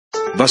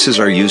Buses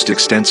are used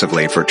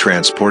extensively for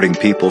transporting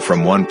people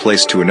from one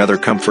place to another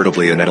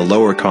comfortably and at a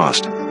lower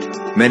cost.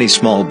 Many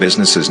small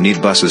businesses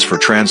need buses for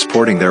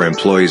transporting their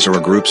employees or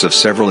groups of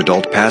several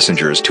adult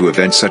passengers to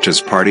events such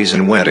as parties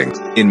and weddings.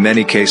 In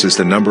many cases,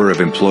 the number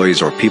of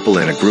employees or people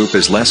in a group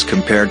is less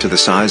compared to the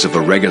size of a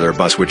regular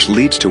bus, which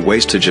leads to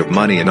wastage of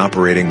money in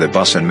operating the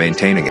bus and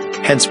maintaining it.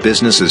 Hence,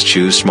 businesses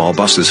choose small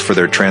buses for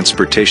their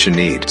transportation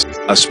needs.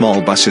 A small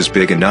bus is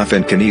big enough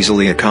and can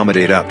easily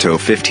accommodate up to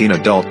 15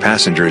 adult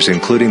passengers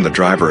including the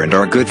driver, and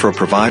are good for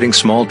providing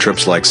small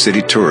trips like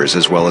city tours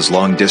as well as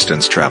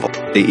long-distance travel.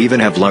 They even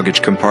have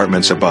luggage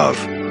compartments above,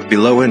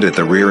 below and at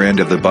the rear end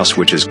of the bus,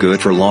 which is good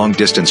for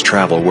long-distance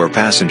travel where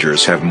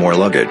passengers have more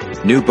luggage.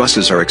 New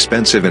buses are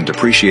expensive and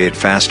depreciate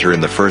faster in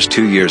the first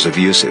 2 years of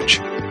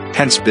usage.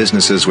 Hence,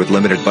 businesses with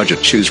limited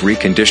budget choose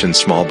reconditioned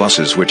small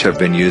buses which have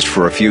been used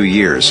for a few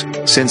years,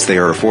 since they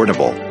are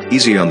affordable,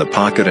 easy on the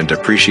pocket and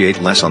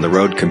depreciate less on the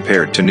road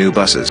compared to new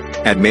buses.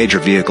 At Major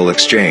Vehicle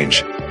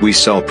Exchange, we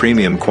sell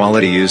premium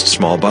quality used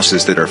small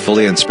buses that are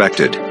fully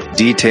inspected,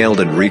 detailed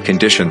and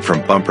reconditioned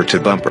from bumper to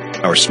bumper.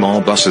 Our small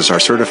buses are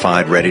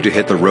certified ready to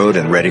hit the road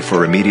and ready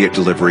for immediate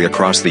delivery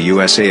across the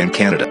USA and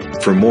Canada.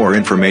 For more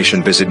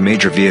information, visit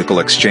Major Vehicle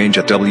Exchange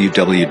at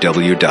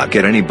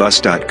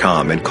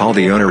www.getanybus.com and call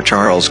the owner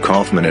Charles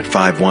Kaufman at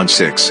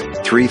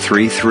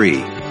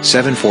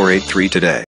 516-333-7483 today.